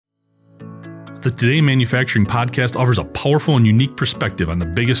The Today in Manufacturing podcast offers a powerful and unique perspective on the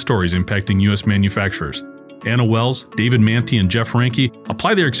biggest stories impacting U.S. manufacturers. Anna Wells, David Mantey, and Jeff Ranke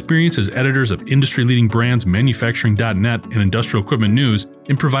apply their experience as editors of industry-leading brands Manufacturing.net and Industrial Equipment News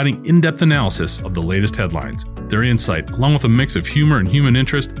in providing in-depth analysis of the latest headlines. Their insight, along with a mix of humor and human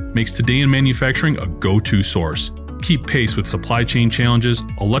interest, makes Today in Manufacturing a go-to source. Keep pace with supply chain challenges,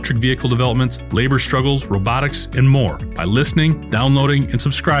 electric vehicle developments, labor struggles, robotics, and more by listening, downloading, and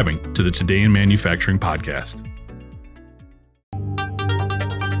subscribing to the Today in Manufacturing podcast.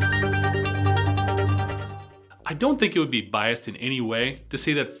 I don't think it would be biased in any way to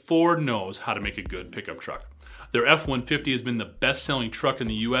say that Ford knows how to make a good pickup truck. Their F-150 has been the best-selling truck in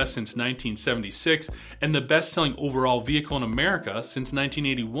the U.S. since 1976 and the best-selling overall vehicle in America since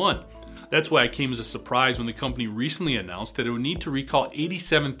 1981. That's why it came as a surprise when the company recently announced that it would need to recall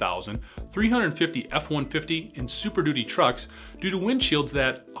 87,350 F-150 and Super Duty trucks due to windshields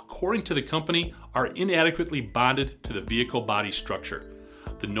that, according to the company, are inadequately bonded to the vehicle body structure.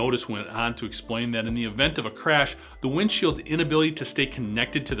 The notice went on to explain that in the event of a crash, the windshield's inability to stay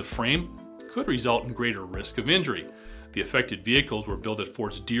connected to the frame could result in greater risk of injury. The affected vehicles were built at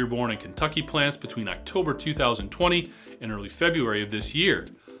Ford's Dearborn and Kentucky plants between October 2020 and early February of this year.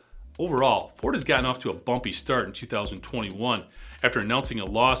 Overall, Ford has gotten off to a bumpy start in 2021 after announcing a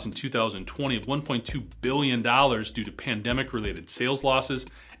loss in 2020 of $1.2 billion due to pandemic-related sales losses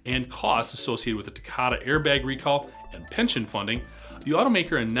and costs associated with the Takata airbag recall and pension funding. The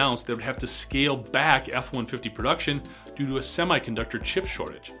automaker announced they would have to scale back F-150 production due to a semiconductor chip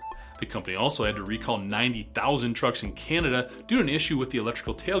shortage. The company also had to recall 90,000 trucks in Canada due to an issue with the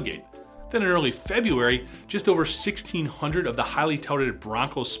electrical tailgate. Then in early February, just over 1,600 of the highly touted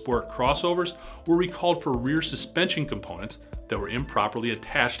Bronco Sport crossovers were recalled for rear suspension components that were improperly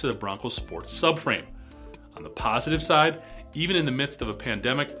attached to the Bronco Sport subframe. On the positive side, even in the midst of a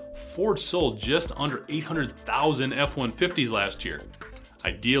pandemic, Ford sold just under 800,000 F-150s last year.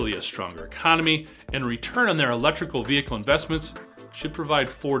 Ideally, a stronger economy and a return on their electrical vehicle investments should provide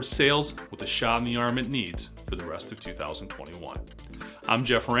Ford sales with the shot in the arm it needs for the rest of 2021. I'm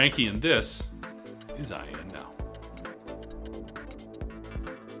Jeff Ranke, and this is IAN Now.